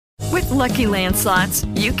Lucky Land Slots,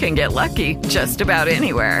 you can get lucky just about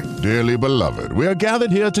anywhere. Dearly beloved, we are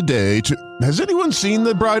gathered here today to... Has anyone seen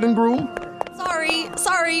the bride and groom?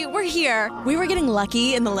 Sorry, we're here. We were getting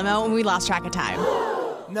lucky in the limo and we lost track of time.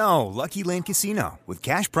 No, Lucky Land Casino, with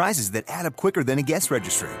cash prizes that add up quicker than a guest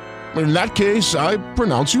registry. In that case, I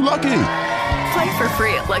pronounce you lucky. Play for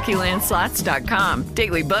free at LuckyLandSlots.com.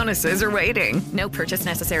 Daily bonuses are waiting. No purchase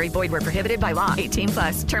necessary. Void where prohibited by law.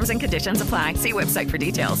 18+. Terms and conditions apply. See website for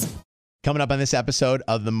details. Coming up on this episode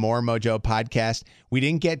of the More Mojo podcast, we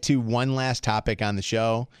didn't get to one last topic on the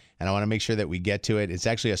show, and I want to make sure that we get to it. It's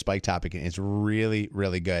actually a Spike topic, and it's really,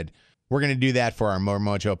 really good. We're going to do that for our More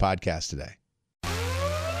Mojo podcast today.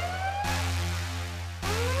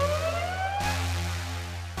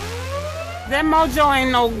 That mojo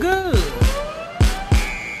ain't no good.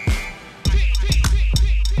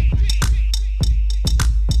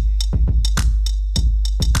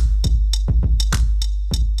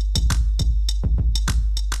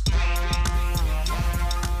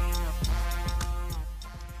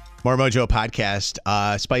 More Mojo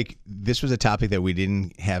podcast. Spike, this was a topic that we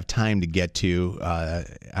didn't have time to get to on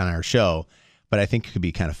our show, but I think it could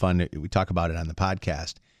be kind of fun. We talk about it on the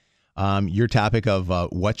podcast. Your topic of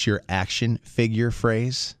what's your action figure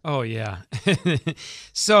phrase? Oh, yeah.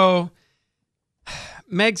 So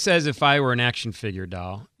Meg says if I were an action figure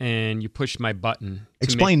doll and you push my button.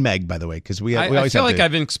 Explain Meg, by the way, because we always I feel have like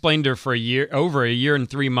I've explained her for over a year and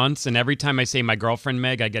 3 months, and every time I say my girlfriend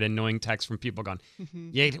Meg, I get annoying texts from people going,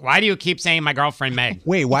 yeah, why do you keep saying my girlfriend Meg?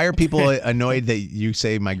 Wait, why are people annoyed that you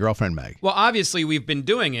say my girlfriend Meg? Well, obviously, we've been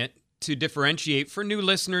doing it to differentiate for new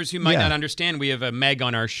listeners who might not understand. We have a Meg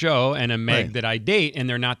on our show and a Meg that I date, and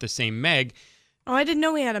they're not the same Meg. Oh, I didn't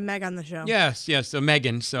know we had a Meg on the show. Yes, so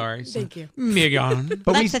Megan, sorry. Thank you. Megan.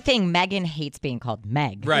 But that's the thing. Megan hates being called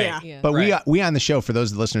Meg. Right. Yeah. But we on the show, for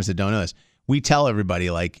those listeners that don't know this, we tell everybody,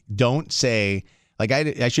 like, don't say, like,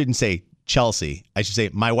 I shouldn't say Chelsea. I should say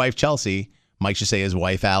my wife, Chelsea. Mike should say his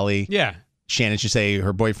wife, Allie. Yeah. Shannon should say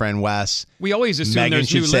her boyfriend, Wes. We always assume Megan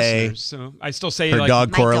there's new should say listeners, so I still say her like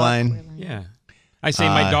dog, My Coraline. dog, Yeah. I say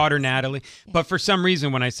my daughter, Natalie. But for some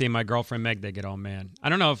reason, when I say my girlfriend, Meg, they get all mad. I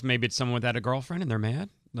don't know if maybe it's someone without a girlfriend and they're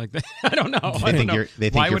mad. Like that. I don't know.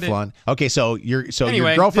 They think you're flaunting. Okay, so your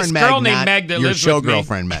Anyway, girlfriend this Meg, girl named not Meg that your lives show with me.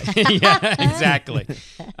 girlfriend Meg. Yeah, exactly.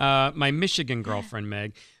 My Michigan girlfriend,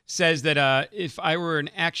 Meg, says that if I were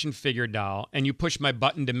an action figure doll and you push my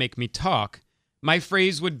button to make me talk, my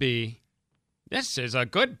phrase would be, this is a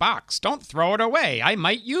good box. Don't throw it away. I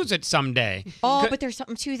might use it someday. Oh, but there's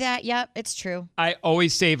something to that. Yep, it's true. I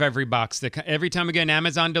always save every box. Every time we get an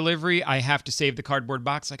Amazon delivery, I have to save the cardboard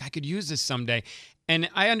box. Like, I could use this someday. And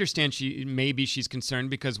I understand she's concerned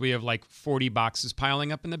because we have like 40 boxes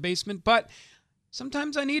piling up in the basement. But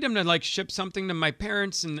sometimes I need them to like ship something to my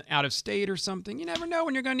parents and out of state or something. You never know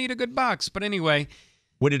when you're going to need a good box. But anyway.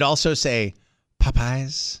 Would it also say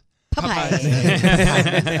Popeyes? Popeyes.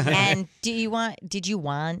 And did you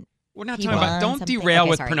want? We're not talking about. Don't something? derail Okay,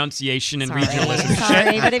 with sorry. pronunciation and Sorry. regionalism.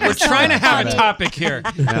 Sorry, but it We're was so trying to have a funny. topic here.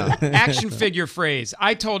 Action figure phrase.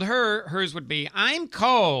 I told her hers would be, I'm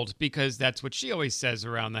cold, because that's what she always says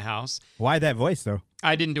around the house. Why that voice, though?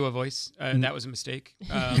 I didn't do a voice. That was a mistake.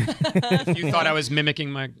 If you thought I was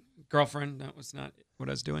mimicking my girlfriend, that was not what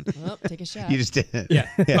I was doing. Well, take a shot. You just did. Yeah.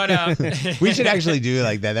 But we should actually do it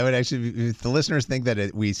like that. That would actually be, if the listeners think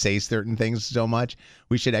that we say certain things so much,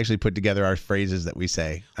 we should actually put together our phrases that we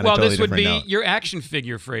say on a totally this would different be note. your action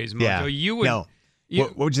figure phrase, Mojo. Yeah. You would. No.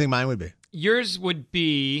 What would you think mine would be? Yours would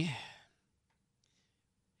be,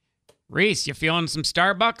 Reese, you feeling some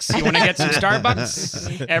Starbucks? You want to get some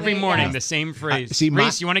Starbucks? Every morning, the same phrase.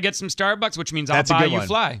 Reese, you want to get some Starbucks? Which means I'll buy you one.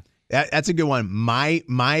 fly. That's a good one.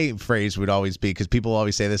 My phrase would always be, because people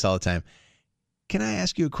always say this all the time, can I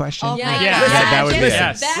ask you a question? Oh, Yeah. That would be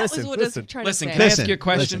Yes. That Listen, was what I was listen. trying Listen, to can I say. ask you a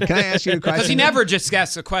question? Can I ask you a question? Because he never just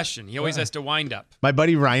asks a question. He always has to wind up. My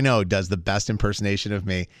buddy Rhino does the best impersonation of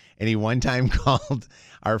me, and he one time called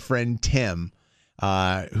our friend Tim,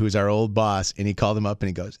 who's our old boss, and he called him up and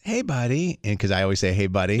he goes, "Hey, buddy," and because I always say, "Hey,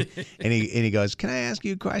 buddy," and he goes, "Can I ask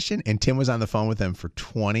you a question?" And Tim was on the phone with him for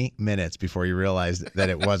 20 minutes before he realized that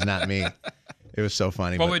it was not me. It was so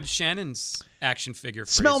funny. What but would Shannon's action figure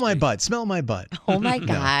phrase smell my be? butt? Smell my butt. Oh my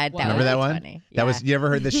God, that Remember was that one? funny. That was. You ever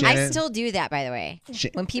heard the Shannon? I still do that, by the way.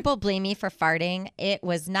 When people blame me for farting, it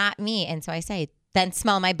was not me, and so I say, "Then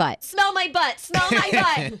smell my butt." Smell my butt. Smell my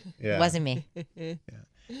butt. Yeah. It wasn't me.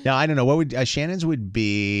 No, I don't know. What would Shannon's would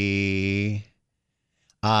be?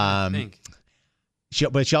 I think.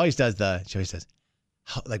 But she always does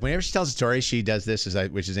like whenever she tells a story, she does this,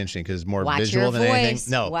 which is interesting because it's more Watch visual your than voice.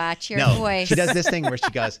 anything. No, Watch your no. voice. She does this thing where she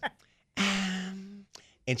goes,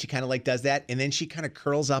 and she kind of like does that, and then she kind of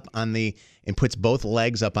curls up on and puts both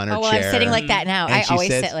legs up on her Oh, well, chair. I'm sitting like that now. And I she always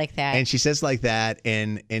sits- sit like that. And she sits like that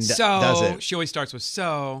and So does it. she always starts with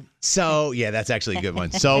so. So, yeah, that's actually a good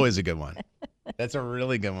one. So is a good one. That's a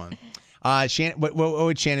really good one. Shannon, what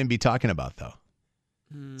would Shannon be talking about, though?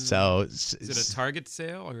 So, Is it a Target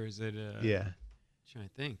sale or is it a... yeah. Trying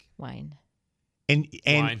to think. Wine. And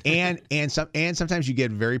Wine. sometimes you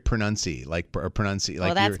get very pronuncy. Like Well,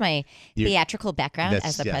 that's my theatrical background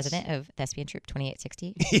as the president of Thespian Troupe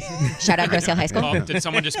 2860. Shout out Grosse Hill High School. Oh, did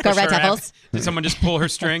someone just Go push Red her Devils. Did someone just pull her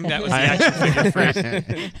string? That was the action figure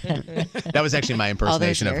phrase. That was actually my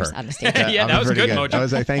impersonation of years her. on the stage. Yeah, that was pretty good, Mojo. I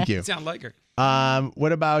was like, thank you. Sound like her.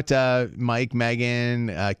 What about Mike, Megan,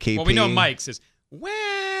 KP? Well, we know Mike says, well.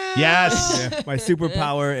 Yes. Yeah, my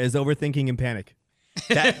superpower is overthinking and panic.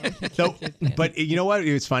 But you know what?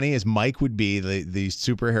 What's funny is Mike would be the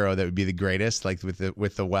superhero that would be the greatest, like with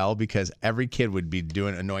the well, because every kid would be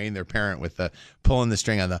annoying their parent with the pulling the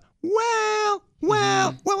string on the well.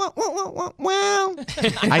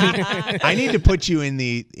 I need to put you in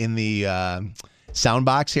the sound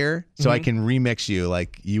box here so I can remix you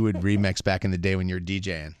like you would remix back in the day when you were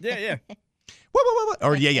DJing. Yeah.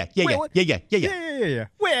 Or yeah.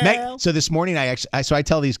 Well, So this morning I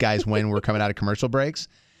tell these guys when we're coming out of commercial breaks,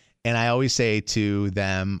 and I always say to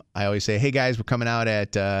them, hey guys, we're coming out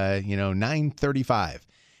at 9:35,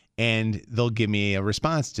 and they'll give me a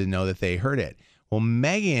response to know that they heard it. Well,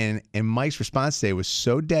 Megan and Mike's response today was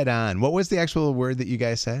so dead on. What was the actual word that you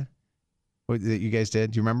guys said? What that you guys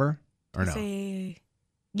did? Do you remember or no?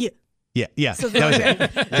 Yeah. So that was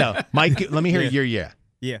it. So Mike, let me hear your yeah.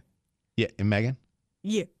 Yeah, and Megan?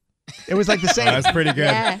 Yeah. It was like the same. that's pretty good.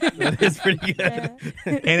 Yeah. That is pretty good.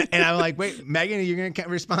 And I'm like, wait, Megan, are you going to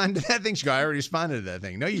respond to that thing? She goes, I already responded to that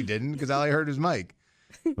thing. No, you didn't, because all I heard was Mike.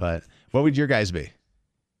 But what would your guys be?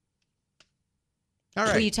 All Who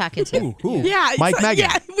are right. you talking to? Ooh. Yeah. Mike, Megan.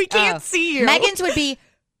 Yeah, we can't see you. Megan's would be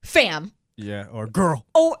fam. Yeah, or girl.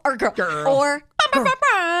 Or girl. Or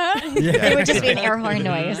it would just be an air horn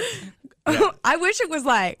noise. I wish it was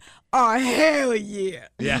like, oh, hell yeah.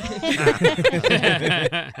 Yeah.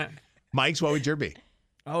 Mike's, what would your be?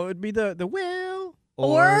 Oh, it would be the well.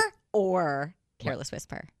 Or Careless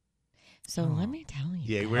Whisper. So let me tell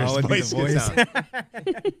you. Yeah, where's it'd the be voice? the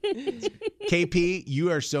Good sound. KP,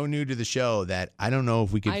 you are so new to the show that I don't know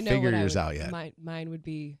if we could figure yours out yet. Mine would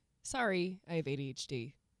be, sorry, I have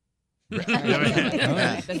ADHD. For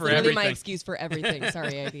That's literally my everything. excuse for everything.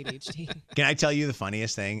 Sorry, I have ADHD. Can I tell you the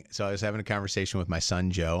funniest thing? So I was having a conversation with my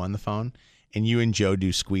son Joe on the phone, and you and Joe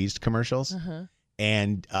do squeezed commercials. Uh-huh.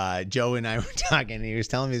 And Joe and I were talking, and he was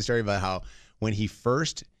telling me the story about how when he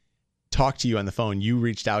first talked to you on the phone, you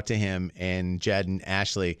reached out to him and Jed and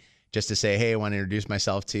Ashley just to say, hey, I want to introduce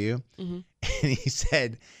myself to you. Mm-hmm. And he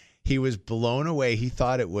said he was blown away. He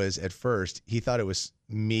thought it was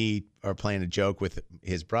me or playing a joke with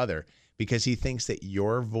his brother, because he thinks that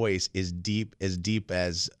your voice is deep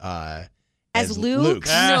as Luke?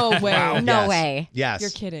 No way. Wow. No Yes. way. Yes. You're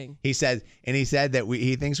kidding. He said that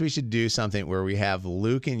he thinks we should do something where we have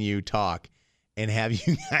Luke and you talk and have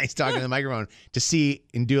you guys talk in the microphone to see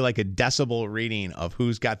and do like a decibel reading of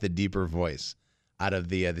who's got the deeper voice out of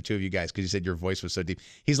the two of you guys, because you said your voice was so deep.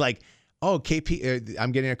 He's like, oh, KP,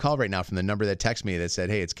 I'm getting a call right now from the number that texted me that said,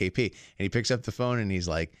 hey, it's KP. And he picks up the phone and he's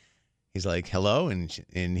like, hello. And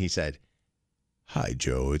he said, hi,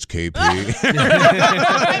 Joe, it's KP.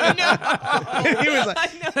 He was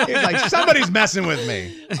like, somebody's messing with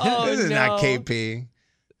me. Oh, This is no. not KP.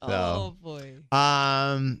 So, Oh, boy.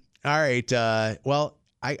 all right. Well,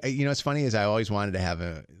 I it's funny is I always wanted to have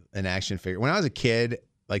an action figure when I was a kid,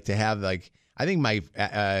 like to have I think my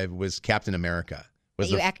was Captain America.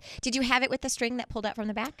 Did you have it with the string that pulled out from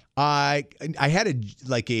the back? I had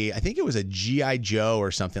I think it was a G.I. Joe or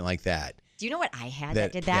something like that. Do you know what I had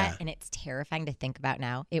that did that? And it's terrifying to think about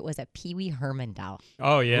now. It was a Pee Wee Herman doll.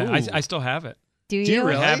 Oh, yeah. Ooh. I still have it. Do you?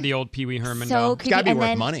 I have the old Pee Wee Herman So doll. creepy. It's gotta be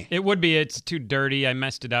worth money. It would be. It's too dirty. I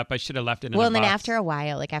messed it up. I should have left it in Well, a and then box. after a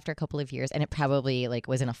while, after a couple of years, and it probably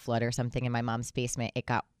was in a flood or something in my mom's basement,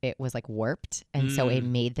 it was warped. And so it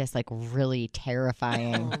made this really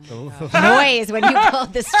terrifying noise when you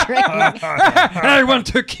pulled the string. I want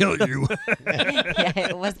to kill you. Yeah,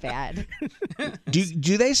 it was bad.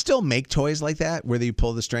 Do they still make toys like that where you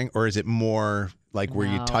pull the string, or is it more like where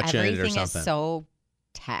you touch it or everything something? is so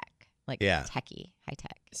tech, Yeah. techie, high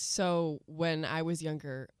tech. So when I was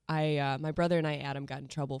younger, my brother and I, Adam, got in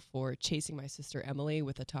trouble for chasing my sister Emily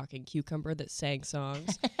with a talking cucumber that sang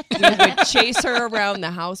songs. We would chase her around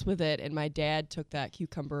the house with it, and my dad took that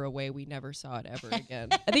cucumber away. We never saw it ever again.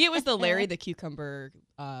 I think it was the Larry the Cucumber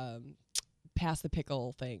past the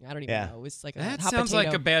pickle thing. I don't even Yeah. know. It was like That a hot sounds potato.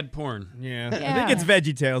 like a bad porn. Yeah. I Yeah. think it's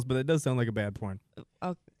Veggie Tales, but it does sound like a bad porn.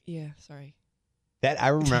 Oh, yeah. Sorry. That I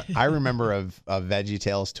remember a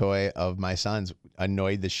VeggieTales toy of my son's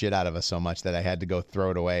annoyed the shit out of us so much that I had to go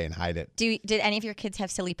throw it away and hide it. Did any of your kids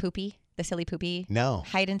have Silly Poopy? The Silly Poopy No.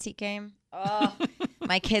 hide and seek game? Oh,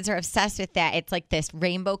 my kids are obsessed with that. It's like this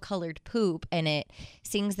rainbow colored poop, and it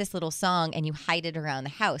sings this little song, and you hide it around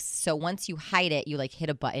the house. So once you hide it, you like hit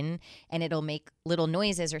a button, and it'll make little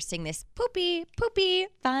noises or sing this poopy, poopy,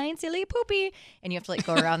 fine, silly poopy, and you have to like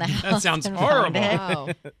go around the house. That sounds and find horrible.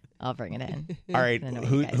 it. Wow. I'll bring it in. All right, I know you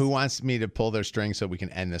who guys. wants me to pull their string so we can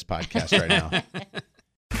end this podcast right now?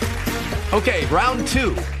 Okay, round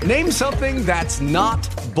 2. Name something that's not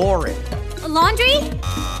boring. A laundry?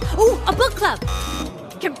 Ooh, a book club.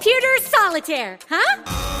 Computer solitaire, huh?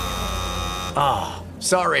 Ah,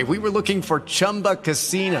 sorry, we were looking for Chumba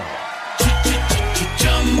Casino.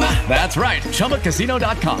 That's right,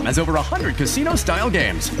 ChumbaCasino.com has over 100 casino-style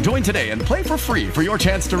games. Join today and play for free for your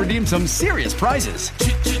chance to redeem some serious prizes.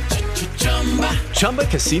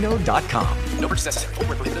 ChumbaCasino.com. No purchase necessary. Void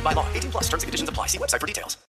where prohibited by law. 18+ terms and conditions apply. See website for details.